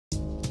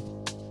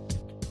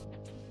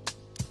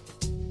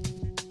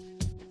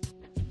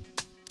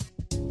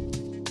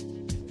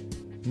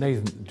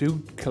Nathan, do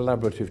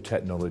collaborative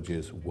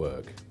technologies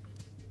work?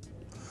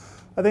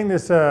 I think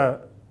there's an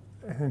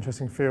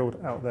interesting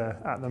field out there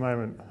at the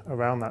moment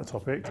around that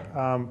topic.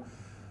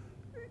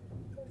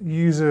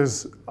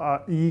 Users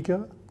are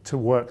eager to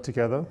work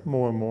together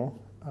more and more.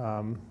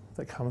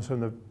 That comes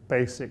from the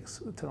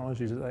basics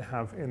technologies that they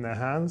have in their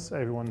hands.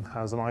 Everyone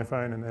has an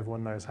iPhone and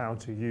everyone knows how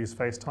to use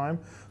FaceTime,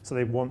 so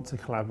they want to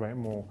collaborate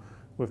more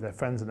with their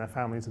friends and their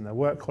families and their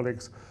work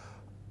colleagues.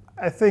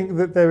 I think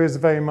that there is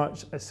very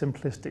much a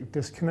simplistic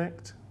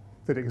disconnect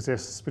that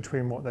exists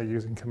between what they're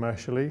using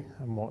commercially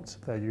and what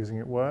they're using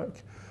at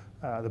work.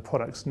 The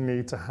products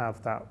need to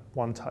have that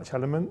one-touch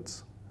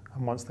element,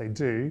 and once they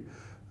do,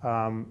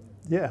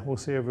 yeah, we'll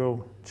see a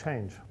real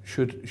change.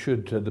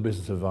 Should the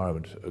business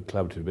environment, a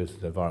collaborative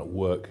business environment,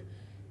 work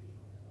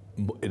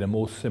in a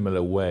more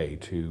similar way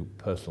to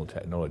personal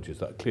technologies?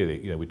 That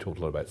clearly, we talked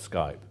a lot about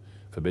Skype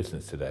for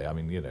business today. I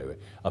mean,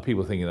 are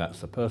people thinking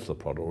that's a personal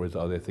product, or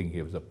are they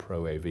thinking of it as a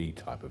pro AV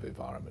type of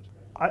environment?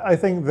 I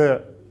think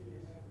that,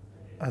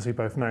 as we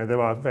both know, there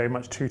are very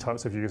much two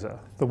types of user.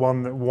 The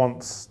one that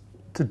wants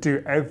to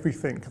do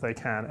everything they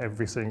can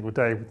every single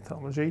day with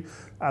technology,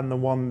 and the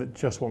one that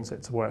just wants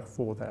it to work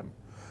for them.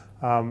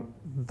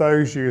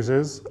 Those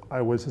users,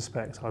 I would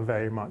suspect, are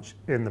very much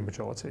in the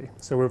majority.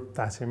 So with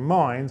that in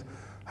mind,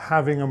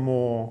 having a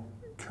more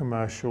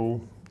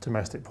commercial,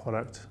 domestic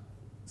product,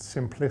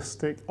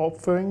 simplistic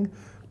offering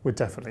would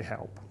definitely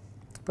help.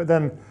 But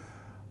then,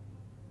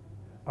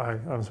 I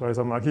suppose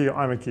I'm like you,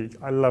 I'm a geek.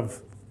 I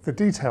love the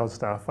detailed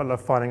stuff. I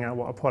love finding out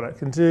what a product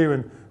can do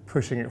and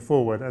pushing it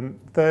forward. And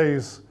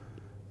those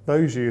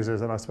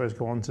users, and I suppose,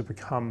 go on to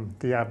become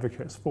the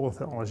advocates for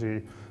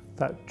technology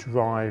that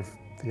drive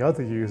the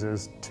other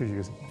users to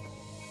use it.